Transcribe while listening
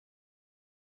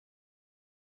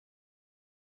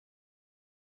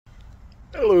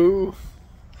Hello,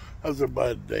 how's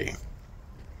everybody today?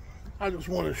 I just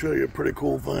want to show you a pretty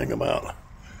cool thing about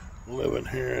living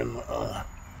here in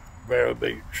Vero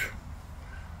Beach.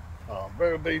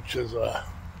 Vero Beach is a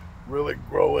really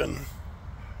growing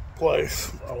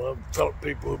place. I love to talk to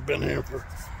people who've been here for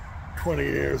 20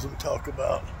 years and talk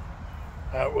about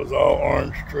how it was all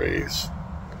orange trees.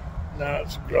 Now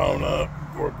it's grown up,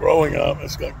 we're growing up,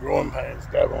 it's got growing pains,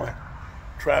 definitely.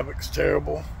 Traffic's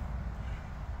terrible.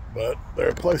 But there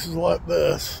are places like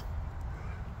this.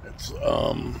 It's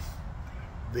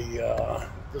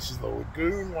this is the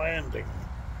Lagoon Landing,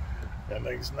 and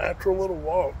these natural little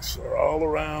walks are all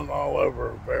around, all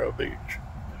over Vero Beach.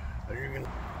 And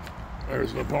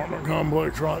there's an apartment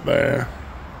complex right there.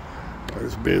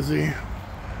 There's busy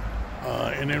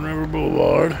Indian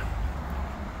Blvd.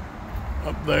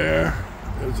 Up there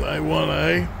is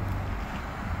A1A,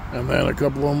 and then a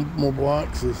couple of more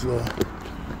blocks is the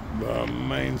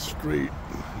main street,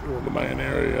 or the main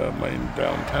area, main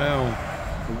downtown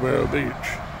of Vero Beach.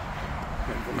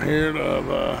 And from here to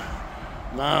the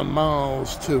 9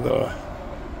 miles to the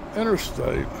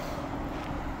interstate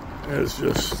is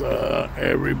just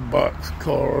every box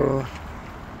car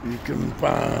you can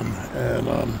find, and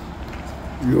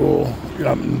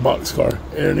boxcar,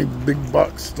 any big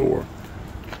box store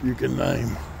you can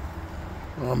name.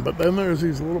 But then there's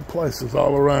these little places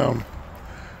all around.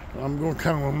 I'm going to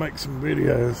kind of make some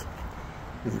videos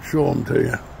and show them to you.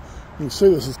 You can see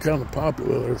this is kind of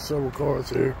popular. There's several cars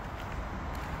here.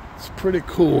 It's pretty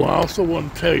cool. I also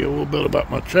want to tell you a little bit about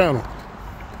my channel,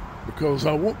 because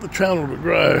I want the channel to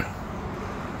grow,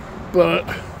 but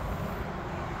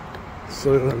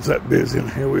so it's that busy, and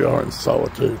here we are in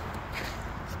solitude.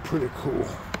 It's pretty cool.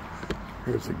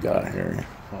 Here's a guy here.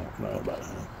 I don't know about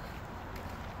him.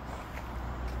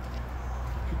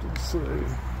 You can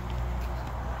see.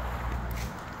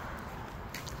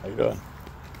 How you doing?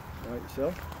 All right,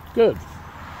 yourself? Good.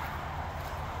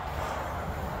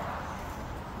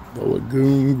 The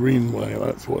Lagoon Greenway,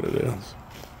 that's what it is.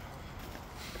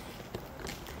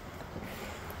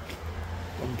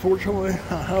 Unfortunately,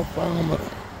 I have found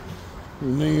that you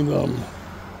need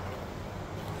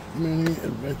mini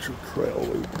adventure trail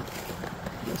loop.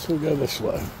 Guess we'll go this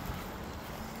way.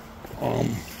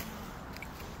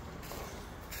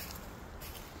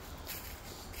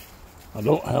 I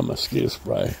don't have mosquito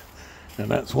spray, and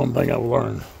that's one thing I've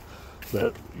learned,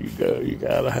 that you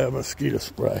gotta have mosquito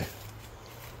spray.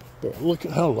 But look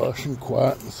at how lush and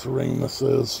quiet and serene this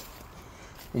is.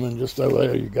 And then just over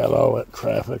there you got all that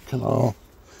traffic and all.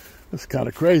 It's kind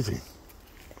of crazy.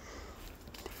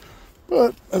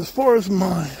 But as far as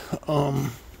my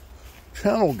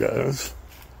channel goes,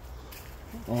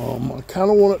 I kind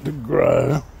of want it to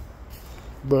grow,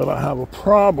 but I have a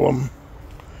problem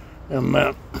in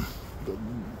that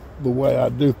the way I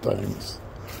do things.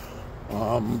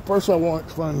 First I want to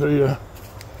explain to you,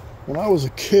 when I was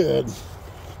a kid,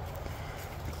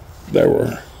 there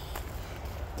were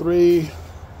 3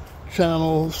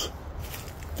 channels,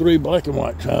 3 black and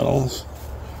white channels,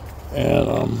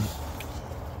 and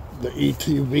the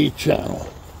ETV channel.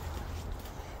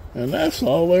 And that's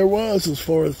all there was as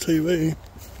far as TV.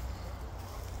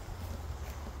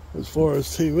 As far as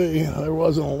TV, there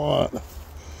wasn't a lot.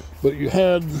 But you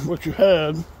had, what you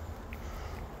had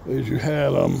is you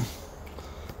had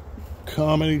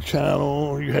comedy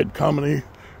channel, you had comedy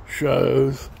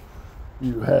shows,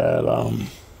 you had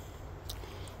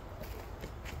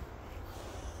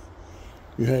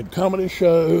comedy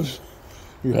shows,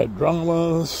 you had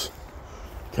dramas,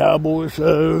 cowboy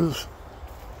shows,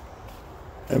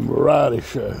 and variety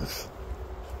shows.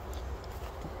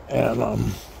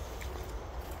 And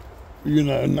you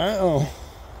know, now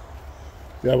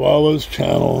you have all those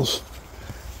channels,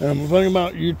 and the thing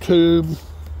about YouTube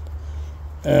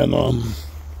and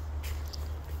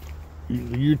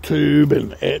YouTube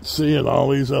and Etsy and all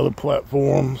these other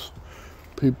platforms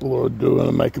people are doing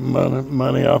and making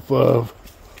money off of,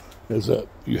 is that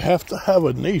you have to have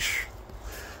a niche.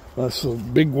 That's a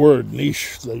big word,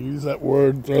 niche. They use that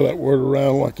word, throw that word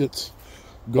around like it's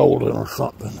golden or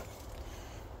something.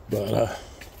 But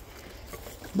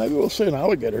maybe we'll see an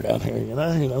alligator down here, you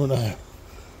never know.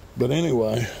 But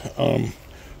anyway,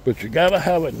 but you gotta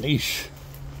have a niche.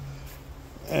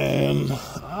 And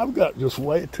I've got just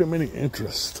way too many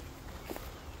interests,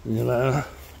 to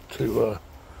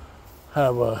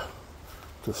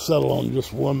to settle on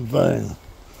just one thing.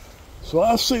 So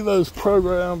I see those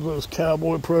programs, those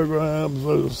cowboy programs,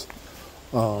 those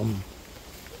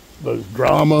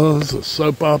dramas, the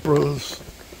soap operas,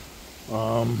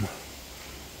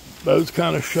 those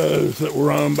kind of shows that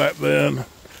were on back then.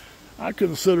 I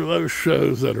consider those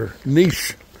shows that are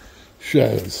niche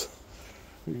shows.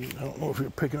 I don't know if you're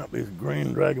picking up these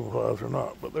green dragonflies or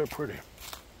not, but they're pretty.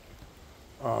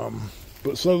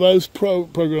 But so those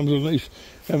programs are niche.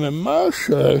 And then my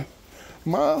show,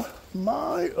 my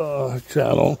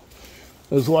channel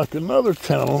is like another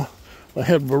channel. They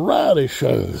had variety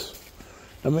shows.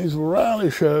 And these variety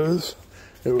shows,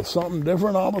 it was something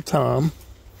different all the time.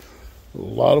 A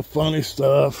lot of funny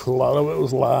stuff. A lot of it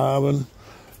was live, and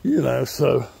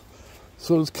so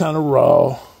it's kind of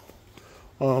raw.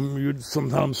 You'd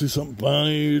sometimes see something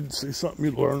funny, you'd see something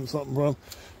you'd learn something from.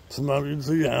 Sometimes you'd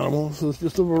see animals. So it's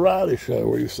just a variety show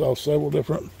where you saw several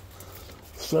different.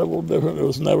 It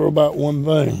was never about one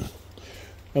thing.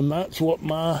 And that's what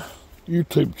my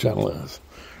YouTube channel is.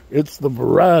 It's the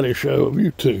variety show of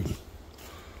YouTube.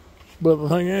 But the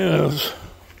thing is,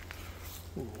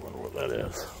 I wonder what that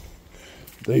is.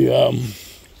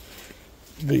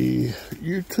 The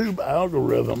YouTube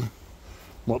algorithm,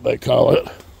 what they call it,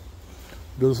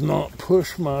 does not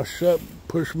push my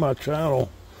channel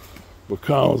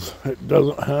because it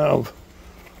doesn't have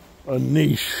a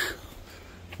niche,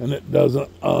 and it's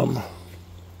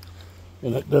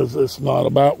not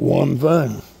about one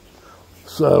thing.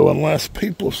 So unless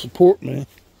people support me,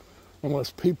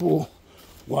 unless people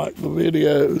like the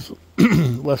videos,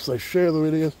 unless they share the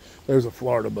videos, there's a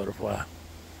Florida butterfly.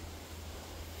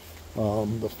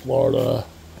 The Florida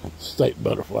state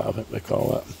butterfly, I think they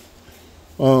call that.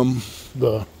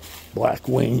 The black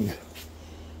wing.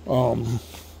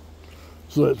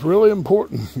 So it's really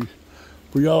important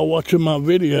for y'all watching my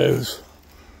videos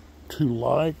to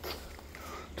like,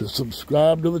 to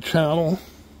subscribe to the channel,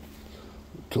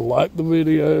 to like the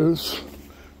videos.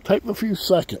 Take the few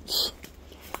seconds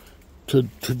to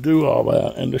do all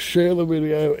that, and to share the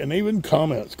video, and even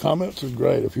comments. Comments are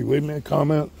great. If you leave me a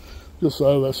comment, just say,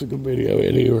 oh, that's a good video,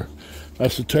 Eddie, or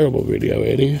that's a terrible video,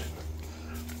 Eddie,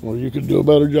 or you could do a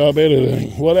better job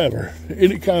editing, whatever.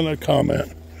 Any kind of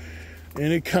comment,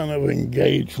 any kind of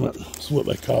engagement is what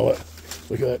they call it.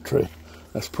 Look at that tree.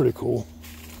 That's pretty cool.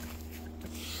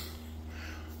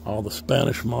 All the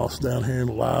Spanish moss down here in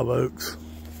the live oaks.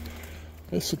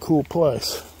 It's a cool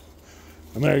place.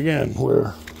 And there again,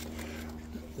 we're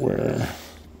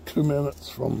 2 minutes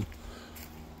from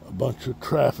a bunch of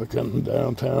traffic in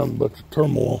downtown, a bunch of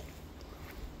turmoil.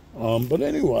 But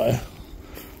anyway,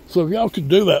 so if y'all could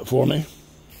do that for me,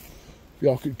 if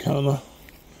y'all could kind of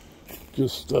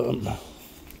just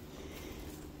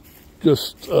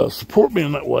support me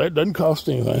in that way. It doesn't cost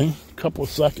anything, a couple of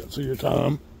seconds of your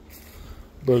time,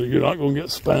 but you're not going to get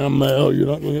spam mail. You're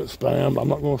not going to get spammed. I'm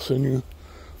not going to send you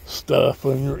stuff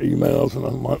in your emails and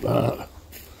nothing like that.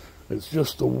 It's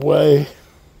just a way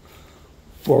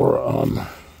for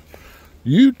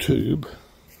YouTube,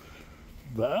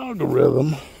 the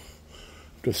algorithm,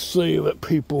 to see that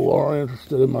people are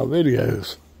interested in my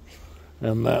videos,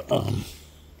 and that I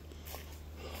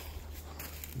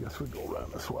guess we go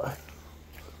around this way.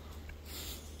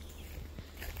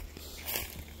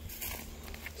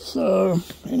 So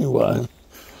anyway,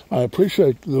 I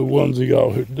appreciate the ones of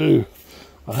y'all who do.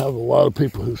 I have a lot of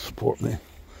people who support me,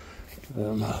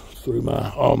 and through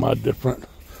all my different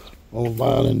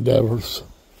online endeavors.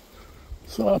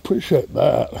 So I appreciate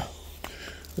that.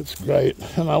 It's great,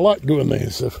 and I like doing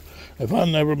these. If I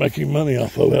never make any money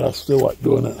off of it, I still like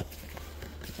doing it.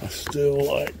 I still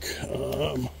like.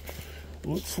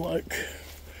 Looks like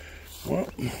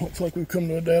we've come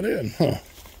to a dead end, huh?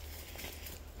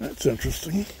 That's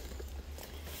interesting.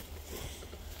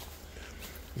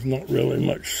 There's not really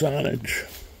much signage.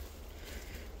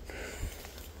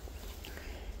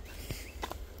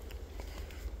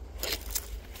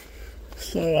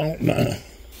 So I don't know.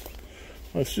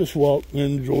 Let's just walk and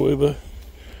enjoy the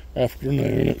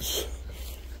afternoon. It's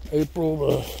April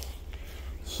the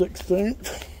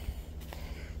 16th.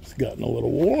 It's gotten a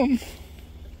little warm.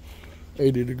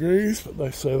 80 degrees, but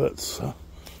they say that's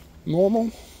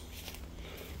normal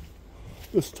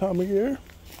this time of year.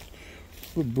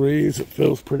 The breeze, it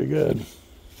feels pretty good.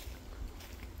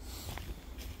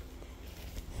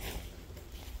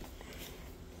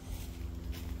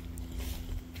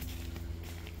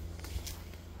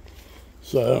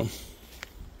 So,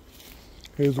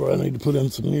 here's where I need to put in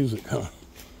some music, huh?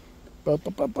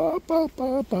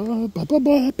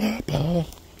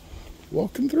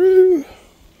 Walking through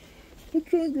the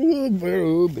jungle of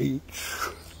Vero Beach.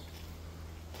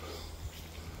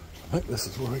 I think this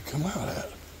is where we come out at,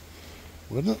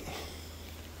 wouldn't it?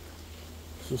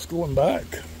 It's just going back.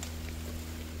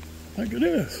 I think it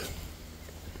is.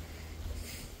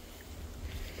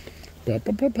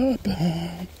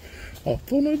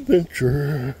 Off on an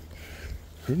adventure.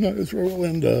 Who knows where we'll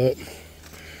end up?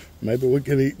 Maybe we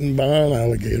get eaten by an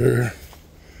alligator.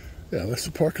 Yeah, that's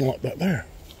the parking lot back there.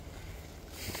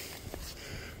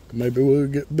 Maybe we'll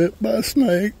get bit by a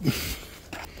snake.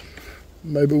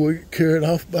 Maybe we'll get carried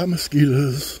off by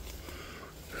mosquitoes.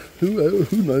 Who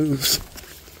knows?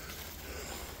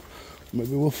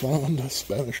 Maybe we'll find a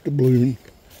Spanish doubloon.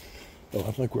 Oh,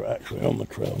 I think we're actually on the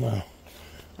trail now.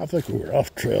 I think we were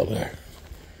off trail there.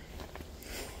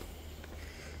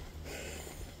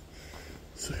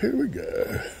 So here we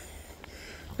go.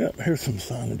 Yep, here's some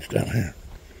signage down here.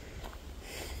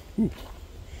 Ooh.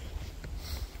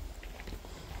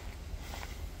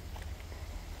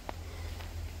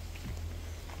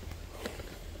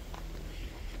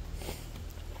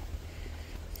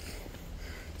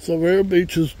 So Vero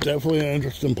Beach is definitely an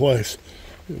interesting place.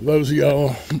 Those of y'all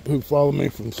who follow me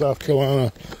from South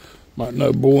Carolina might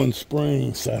know Bowling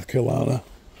Springs, South Carolina.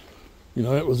 You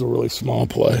know, it was a really small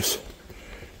place.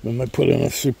 Then they put in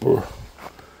a super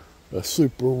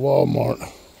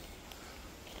Walmart,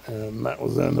 and that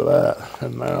was the end of that.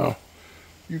 And now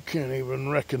you can't even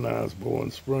recognize Bowling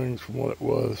Springs from what it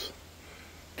was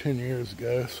 10 years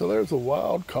ago. So there's a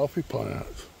wild coffee plant.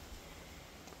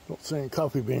 Don't see any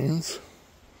coffee beans,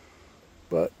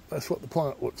 but that's what the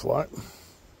plant looks like.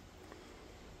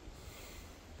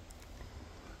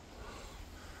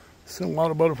 Seen a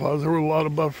lot of butterflies. There were a lot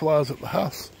of butterflies at the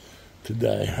house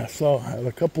today. I had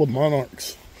a couple of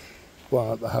monarchs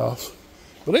fly at the house.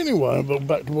 But anyway, but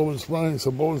back to Bowling Springs.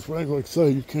 So Bowling Springs, like I say,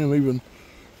 you can't even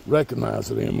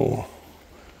recognize it anymore.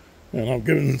 And I've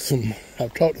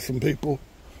talked to some people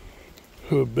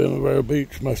who have been to Vero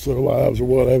Beach most of their lives or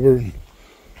whatever, and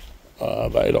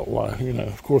they don't like, you know,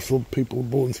 of course, the people in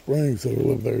Bowling Springs that have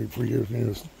lived there for years and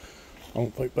years, I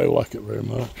don't think they like it very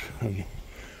much. And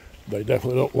they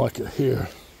definitely don't like it here.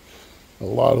 A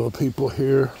lot of the people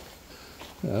here,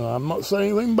 and I'm not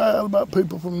saying anything bad about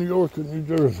people from New York and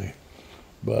New Jersey,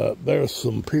 but there's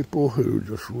some people who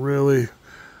just really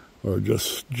are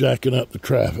just jacking up the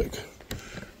traffic.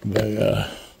 They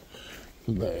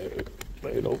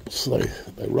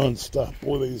run stuff.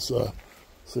 Boy, these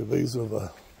these are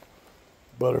the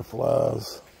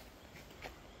butterflies.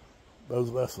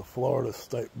 That's the Florida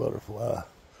state butterfly,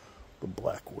 the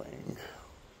black wing.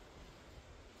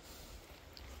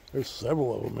 There's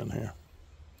several of them in here.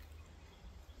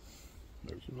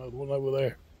 There's another one over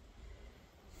there.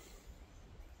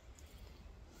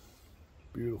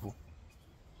 Beautiful.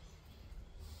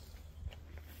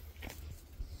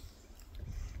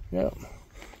 Yeah,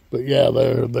 but yeah,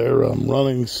 they're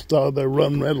running stuff. They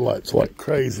run red lights like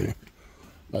crazy.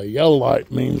 A yellow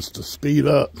light means to speed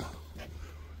up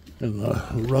and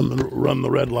run the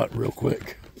red light real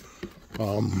quick.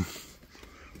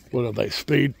 What do they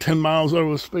speed? 10 miles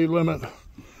over the speed limit?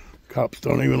 Cops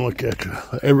don't even look at you.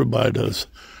 Everybody does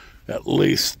at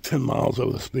least 10 miles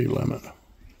over the speed limit.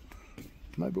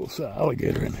 Maybe we'll see an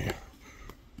alligator in here.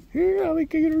 Here,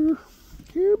 alligator.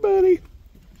 Here, buddy.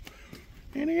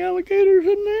 Any alligators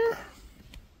in there?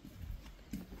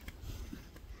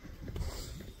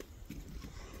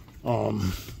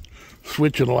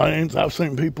 Switching lanes. I've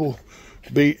seen people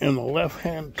be in the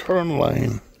left-hand turn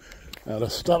lane at a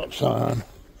stop sign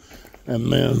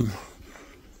and then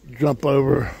jump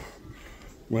over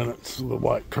when it's the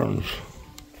white turns.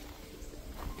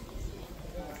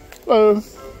 Hello.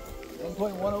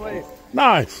 1.108.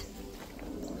 Nice.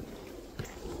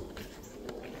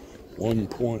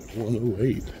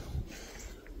 1.108.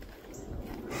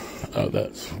 Oh,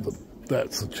 that's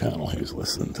the channel he's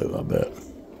listening to, I bet.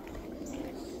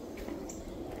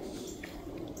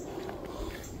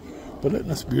 But isn't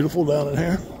this beautiful down in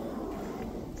here?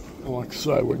 And like I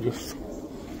say, we're just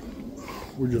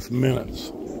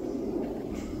minutes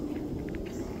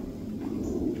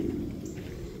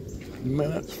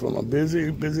from a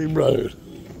busy road.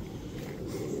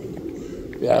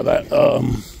 Yeah, not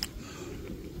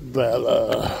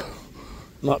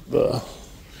the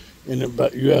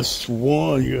but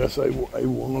US1,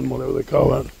 USA1, whatever they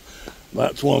call it.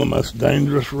 That's one of the most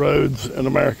dangerous roads in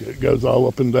America. It goes all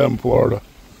up and down Florida,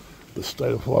 the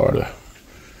state of Florida.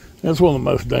 It's one of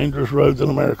the most dangerous roads in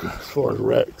America as far as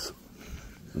wrecks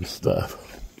and stuff.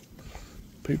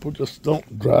 People just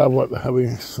don't drive like they have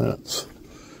any sense.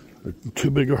 They're in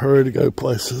too big a hurry to go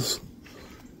places.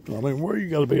 I mean, where you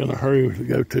got to be in a hurry to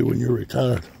go to when you're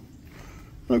retired?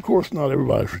 And of course, not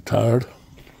everybody's retired,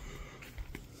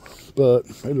 but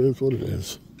it is what it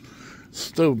is.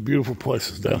 Still beautiful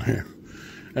places down here.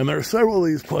 And there are several of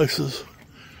these places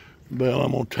that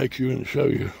I'm going to take you in and show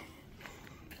you.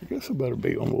 I guess I better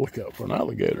be on the lookout for an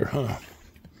alligator, huh?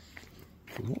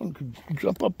 Because one could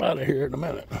jump up out of here in a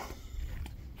minute.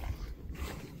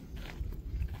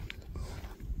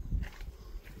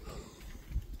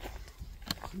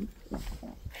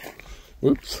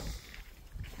 Whoops.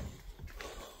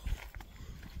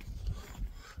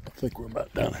 think we're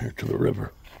about down here to the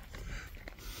river.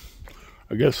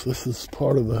 I guess this is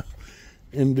part of the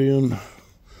Indian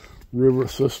river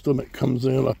system. It comes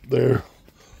in up there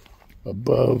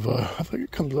above, I think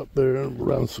it comes up there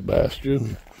around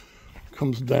Sebastian,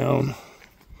 comes down,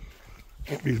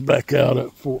 empties back out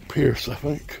at Fort Pierce, I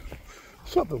think.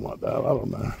 Something like that, I don't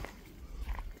know.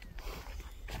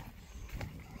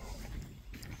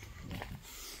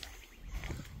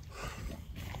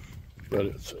 But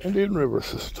it's Indian river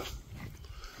system.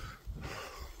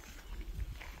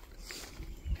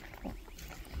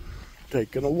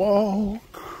 Taking a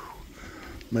walk,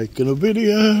 making a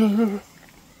video.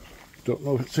 Don't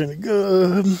know if it's any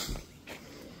good,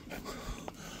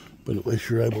 but at least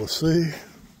you're able to see.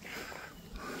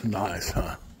 Nice,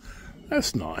 huh?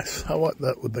 That's nice. I like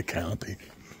that with the canopy.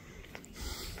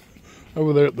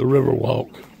 Over there at the River Walk,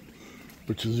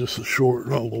 which is just a short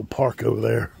little park over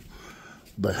there,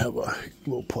 they have a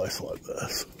little place like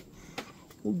this.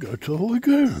 We'll go to the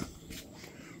lagoon.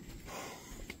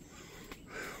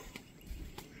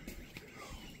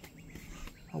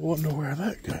 I wonder where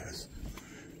that goes.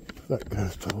 That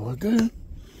goes to the lagoon.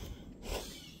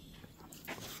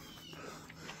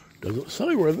 Doesn't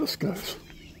say where this goes.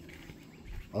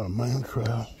 Our main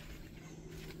trail.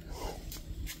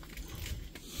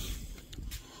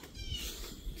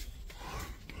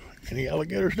 Any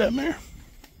alligators down there?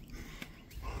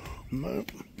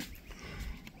 Nope.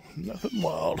 Nothing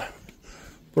wild.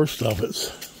 First off,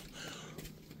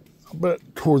 I bet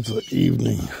towards the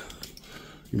evening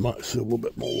you might see a little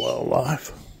bit more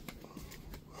wildlife.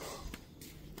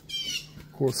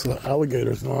 Of course, the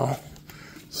alligators and all,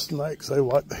 snakes, they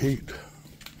like the heat.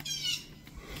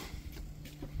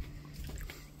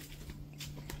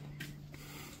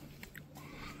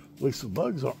 At least the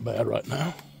bugs aren't bad right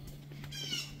now.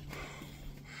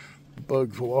 The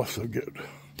bugs will also get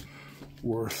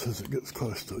worse as it gets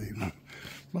close to evening.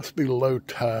 Must be low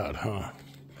tide, huh?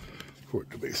 For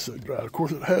it to be so dry. Of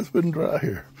course, it has been dry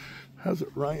here. Hasn't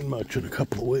rained much in a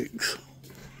couple of weeks.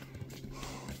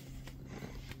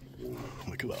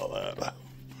 Look at all that.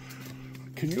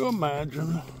 Can you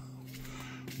imagine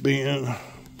being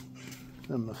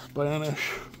in the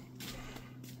Spanish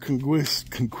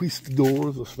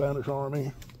conquistadors, the Spanish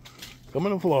army,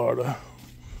 coming to Florida,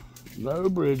 no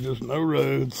bridges, no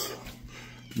roads,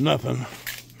 nothing.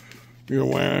 You're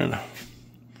wearing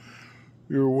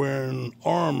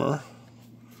armor,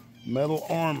 metal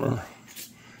armor,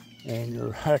 and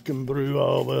you're hacking through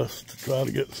all this to try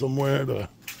to get somewhere to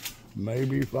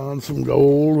maybe find some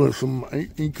gold or some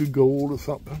Inca gold or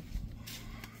something.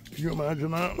 Can you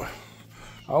imagine that?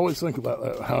 I always think about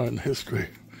that, how in history,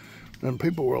 and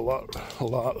people were a lot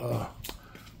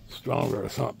stronger or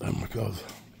something, because,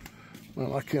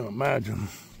 well, I can't imagine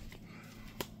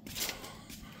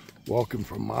walking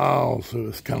for miles through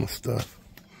this kind of stuff.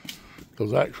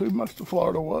 Because actually, most of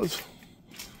Florida was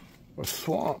a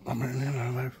swamp. I mean, you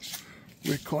know,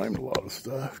 they've reclaimed a lot of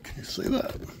stuff. Can you see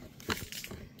that?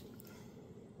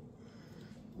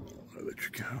 There you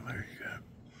go. There you go.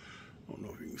 I don't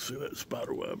know if you can see that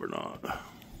spider web or not.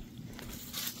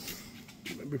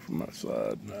 Maybe from that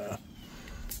side. Nah. I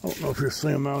don't know if you're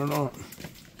seeing that or not.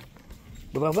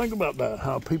 But I think about that,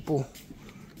 how people,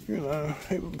 you know,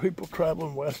 even people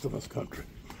traveling west in this country.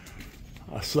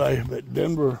 I say that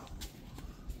Denver,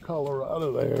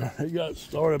 Colorado there, it got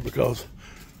started because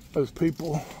those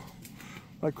people,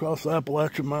 they crossed the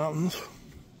Appalachian Mountains,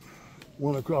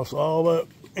 went across all that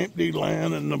empty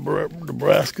land in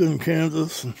Nebraska and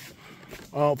Kansas and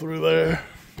all through there.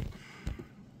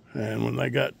 And when they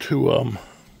got to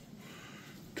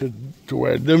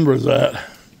where Denver's at,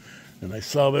 and they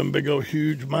saw them big old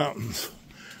huge mountains,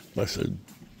 they said,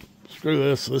 screw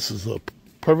this, this is a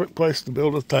perfect place to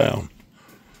build a town.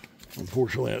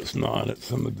 Unfortunately, it's not. It's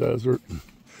in the desert. And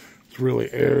it's really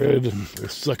arid, and they're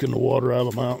sucking the water out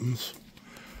of the mountains.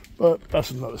 But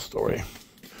that's another story.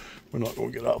 We're not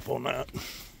going to get off on that.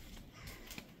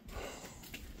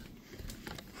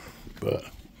 But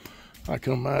I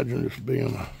can imagine just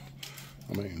being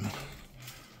I mean,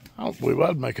 I don't believe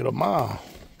I'd make it a mile.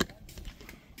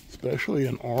 Especially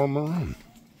in armor and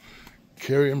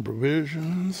carrying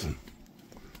provisions. And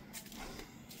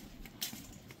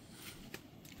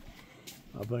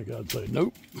I think I'd say,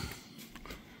 nope.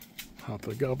 I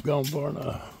think I've gone far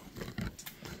enough.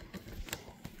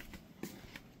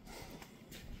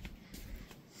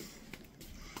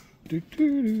 Do,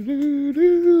 do, do,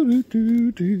 do,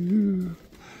 do, do, do.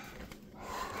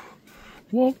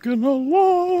 Walking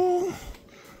along,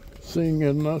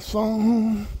 singing a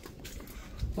song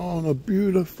on a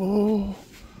beautiful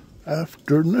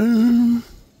afternoon,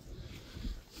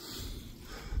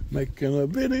 making a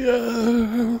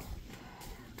video.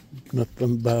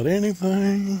 Nothing about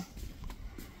anything.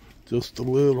 Just a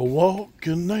little walk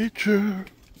in nature.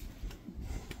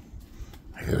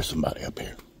 I hear somebody up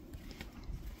here.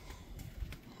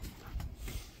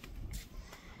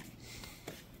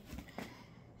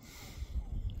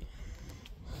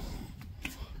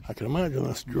 I can imagine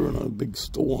that's during a big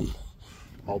storm.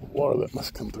 All the water that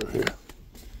must come through here.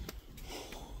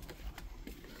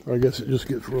 Or I guess it just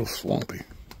gets real swampy.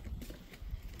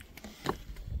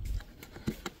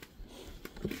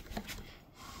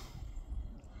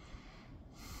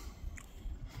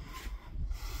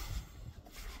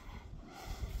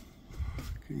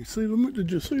 Can you see the moon?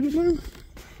 Did you see the moon?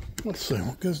 Let's see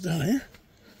what goes down here.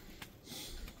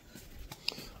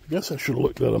 I guess I should have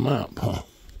looked at a map, huh?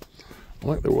 I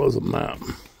think there was a map.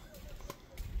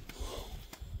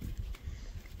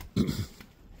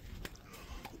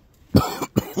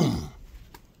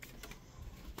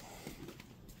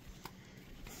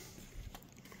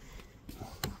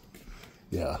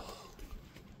 Yeah,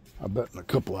 I bet in a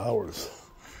couple hours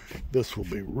this will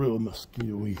be real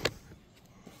mosquito-y.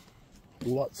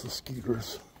 Lots of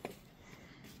skeeters.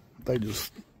 They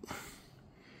just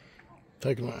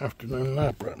taking an afternoon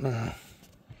nap right now.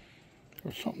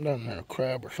 There's something down there, a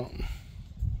crab or something.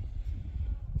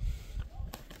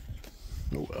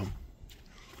 Oh well.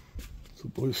 It's a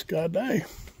blue sky day.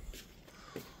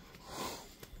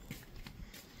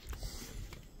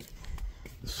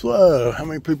 So, how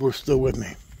many people are still with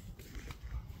me?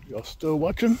 Y'all still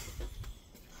watching?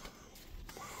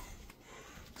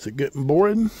 Is it getting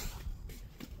boring?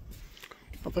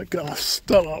 I think I'll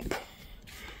stop.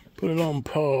 Put it on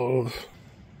pause.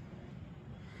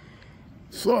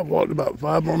 So I've walked about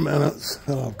 5 more minutes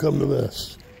and I've come to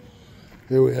this.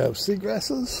 Here we have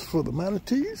seagrasses for the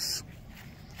manatees.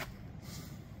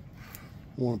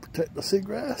 We want to protect the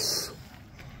seagrass.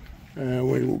 And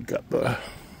we've got the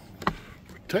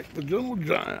protect the gentle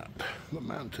giant, the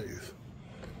manatees.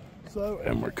 So,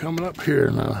 and we're coming up here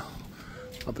now.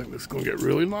 I think it's going to get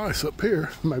really nice up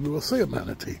here. Maybe we'll see a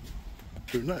manatee.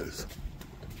 Who knows?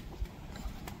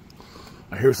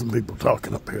 I hear some people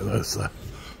talking up here though, so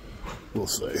we'll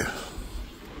see.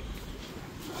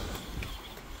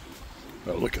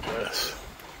 Oh, look at this.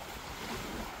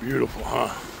 Beautiful,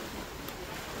 huh?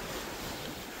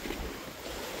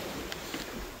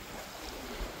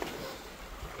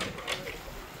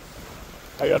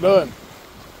 How y'all doing?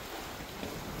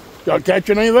 Y'all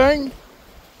catching anything?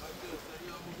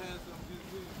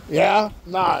 Yeah?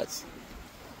 Nice.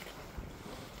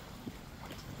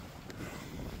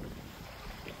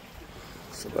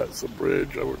 So that's the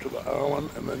bridge over to the island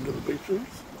and then to the beaches.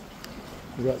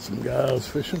 We got some guys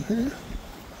fishing here.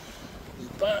 In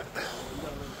fact,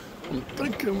 I'm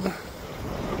thinking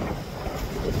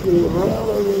let's go right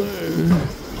over there.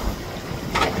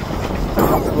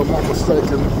 If I'm not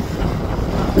mistaken,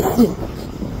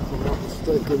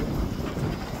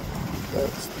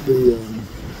 that's the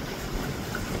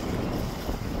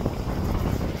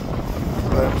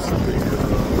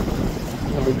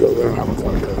let me go there and have a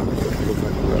talk.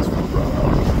 There's a restaurant right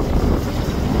out.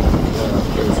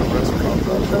 There's a restaurant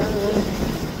right there.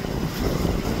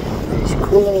 There's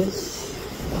Cross.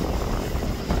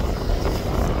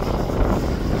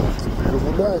 It's a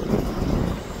beautiful day.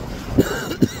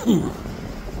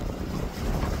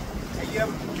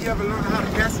 You ever learn how to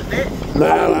cast a net?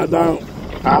 No, I don't.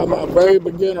 I'm a very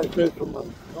beginner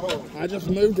fisherman. Oh. I just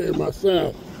moved here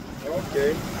myself.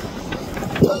 Okay.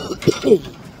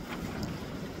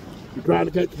 You trying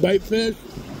to catch bait fish?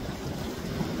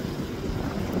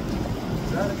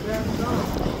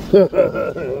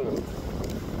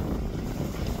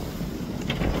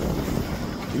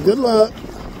 Good luck.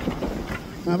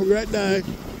 Have a great day.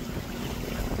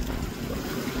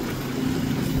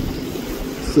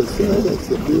 That's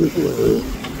a beautiful area.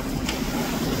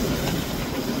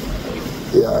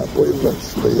 Yeah, I believe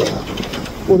that's the,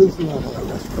 what is the name of that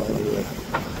restaurant over there?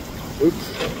 Oops.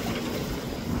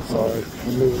 Sorry,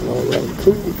 I'm moving all around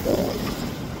too fast.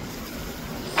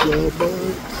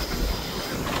 Sailboats.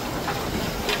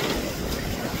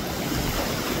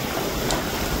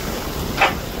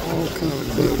 All kind of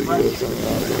boating goes on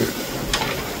out here.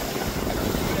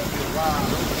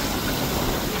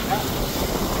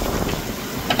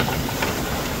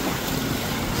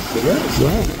 So that's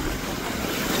that.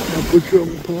 I'll put you on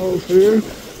pause here,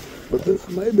 but this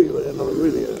may be the end of the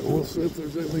video. We'll see if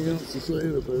there's anything else to say,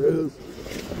 and if there is,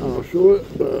 I'll show it,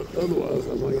 but otherwise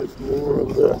I think it's more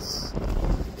of this,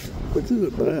 which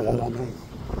isn't bad. I mean,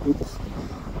 oops,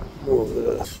 more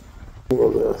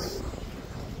of this,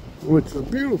 which is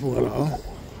beautiful and all,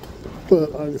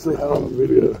 but I can see how on the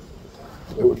video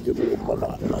it would get a little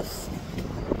monotonous.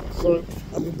 So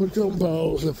I'm gonna put you on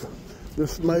pause. If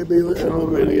this may be the end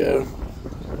of the video,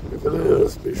 if it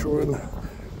is, be sure and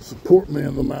support me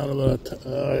in the manner that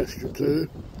I asked you to.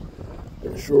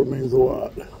 It sure means a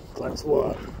lot. Thanks a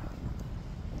lot.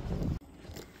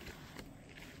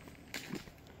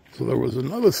 So there was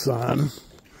another sign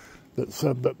that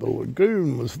said that the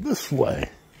lagoon was this way.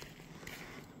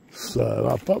 So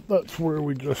I thought that's where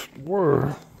we just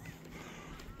were,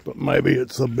 but maybe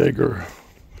it's a bigger,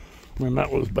 I mean,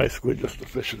 that was basically just a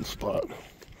fishing spot.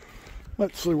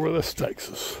 Let's see where this takes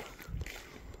us.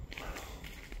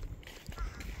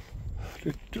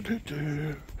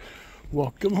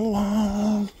 Walking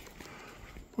along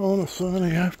on a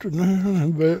sunny afternoon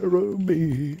in Vero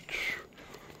Beach.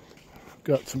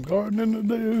 Got some gardening to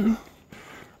do.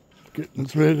 Getting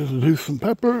ready to do some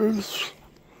peppers.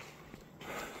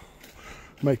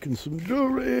 Making some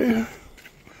jewelry.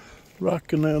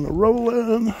 Rocking and a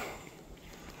rolling.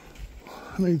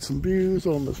 I need some views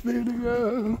on this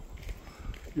video.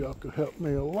 Y'all could help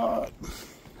me a lot.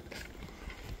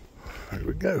 Here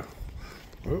we go.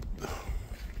 Oop.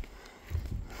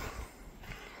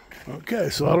 Okay,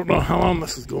 so I don't know how long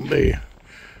this is going to be.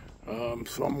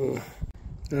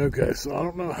 Okay, so I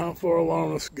don't know how far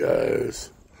along this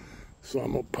goes. So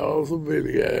I'm going to pause the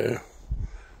video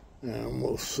and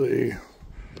we'll see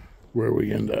where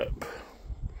we end up.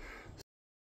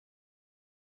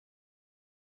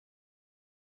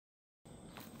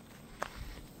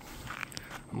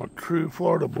 I'm a true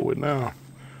Florida boy now.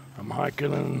 I'm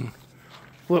hiking in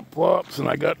flip-flops and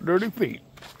I got dirty feet.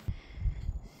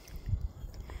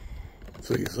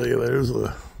 So you see there's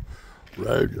the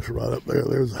road just right up there.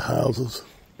 There's the houses.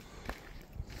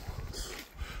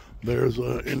 There's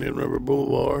Indian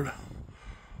Blvd.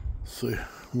 See,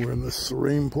 we're in this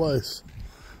serene place.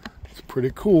 It's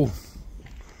pretty cool.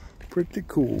 Pretty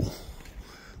cool.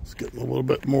 It's getting a little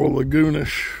bit more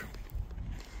lagoonish.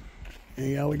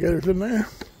 Any alligators in there?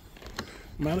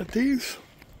 Manatees?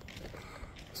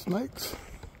 Snakes?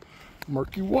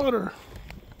 Murky water.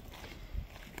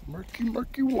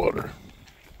 Murky water.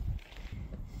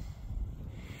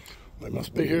 They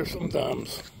must be here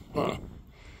sometimes, huh?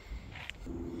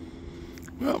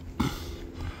 Well,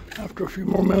 after a few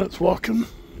more minutes walking,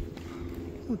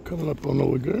 we're coming up on the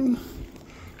lagoon.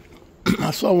 I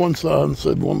saw one sign that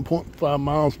said 1.5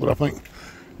 miles, but I think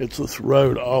it's this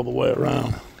road all the way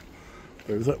around.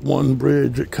 There's that one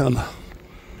bridge that kind of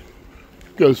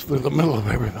goes through the middle of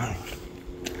everything.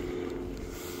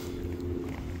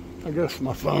 I guess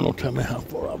my phone will tell me how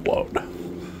far I've walked.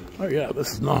 Oh yeah,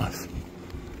 this is nice.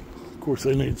 Of course,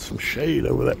 they need some shade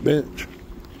over that bench.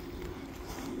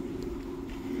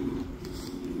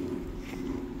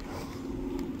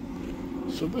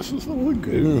 So this is the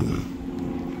lagoon.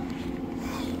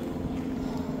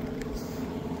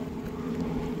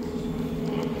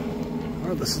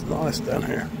 Oh, this is nice down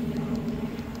here.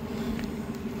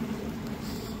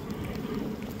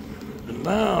 And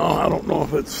now, I don't know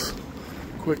if it's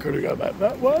quicker to go back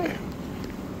that way.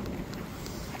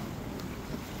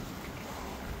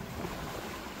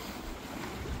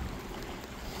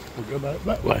 We'll go back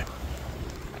that way.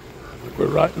 We're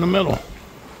right in the middle.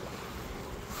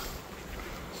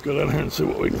 Let's go down here and see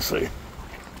what we can see.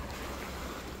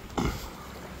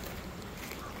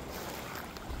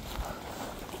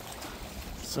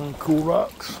 Some cool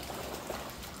rocks,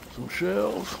 some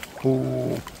shells.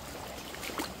 Ooh.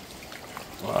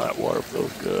 Wow, that water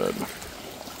feels good.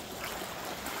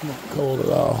 Not cold at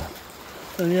all.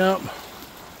 And yep.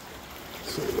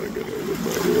 So I get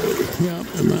everybody. Yep,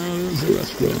 and now there's the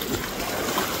restaurant.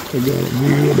 I got a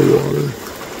view of the water.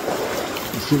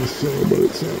 You see the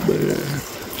sailboats out there.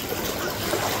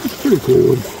 It's pretty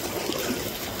cool.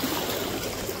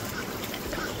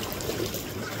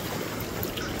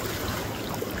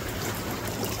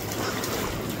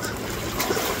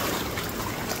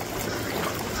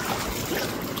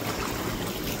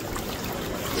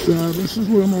 So this is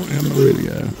where I'm going to end the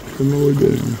video from the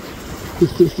lagoon.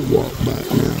 It's just a walk back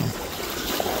now.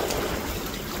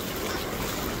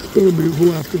 It's been a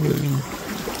beautiful afternoon.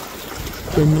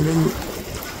 Been in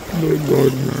the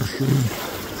garden nursery.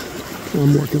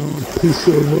 I'm working on a piece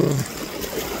of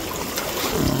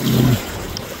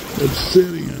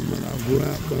obsidian that I've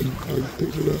wrapped. I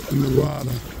picked it up in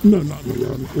Nevada. No, not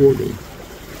Nevada, Oregon.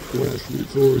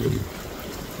 Grassroots, Oregon.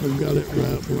 I've got it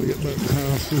wrapped when I get back to the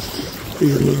house. Just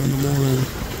either in the morning,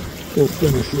 we'll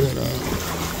finish it up.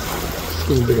 It's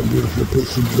going to be a beautiful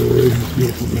piece of jewelry,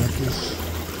 beautiful necklace.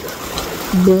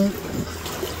 But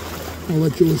I'll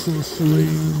let you listen to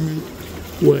serene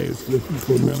waves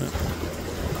for a minute.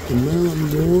 And then I'm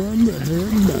going to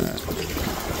head back.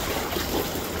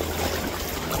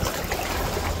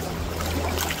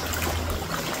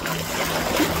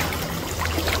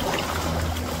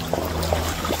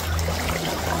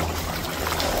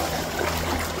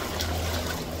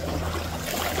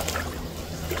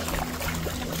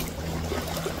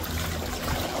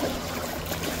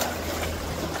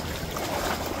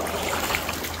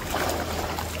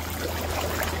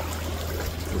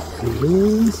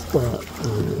 spot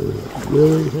on a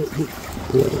really hectic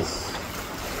place.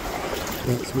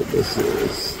 That's what this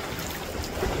is.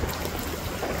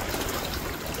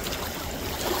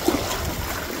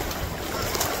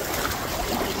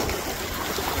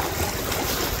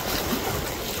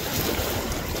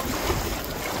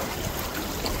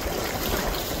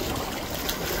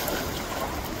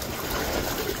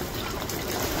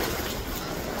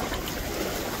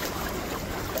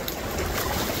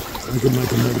 I can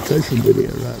make a meditation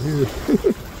video right here.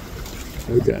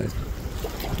 Okay.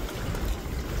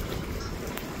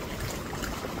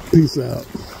 Peace out.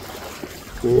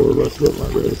 Or let's do it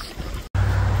like this.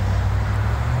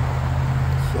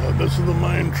 So this is the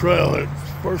main trail. It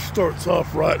first starts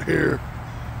off right here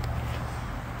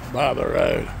by the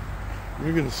road.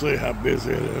 You're going to see how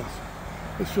busy it is.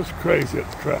 It's just crazy.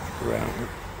 It's traffic around here.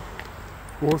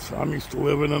 Of course, I'm used to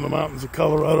living in the mountains of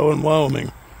Colorado and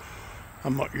Wyoming.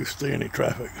 I'm not used to any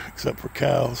traffic except for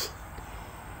cows.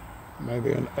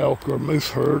 Maybe an elk or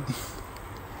moose herd.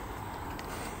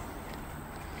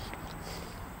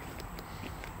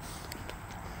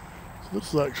 So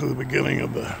this is actually the beginning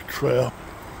of the trail.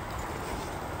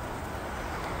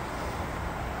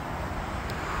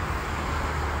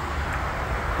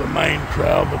 The main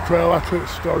trail, the trail I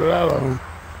started out on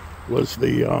was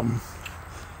the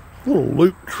little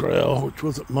loop trail, which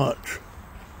wasn't much.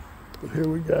 But here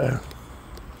we go.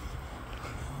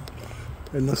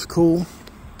 Isn't this cool?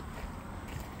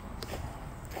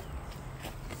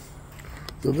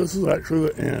 So this is actually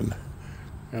the end.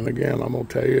 And again, I'm going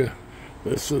to tell you,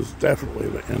 this is definitely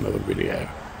the end of the video.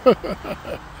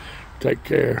 Take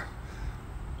care.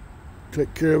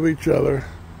 Take care of each other.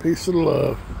 Peace and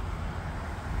love.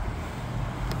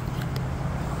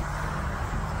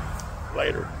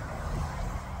 Later.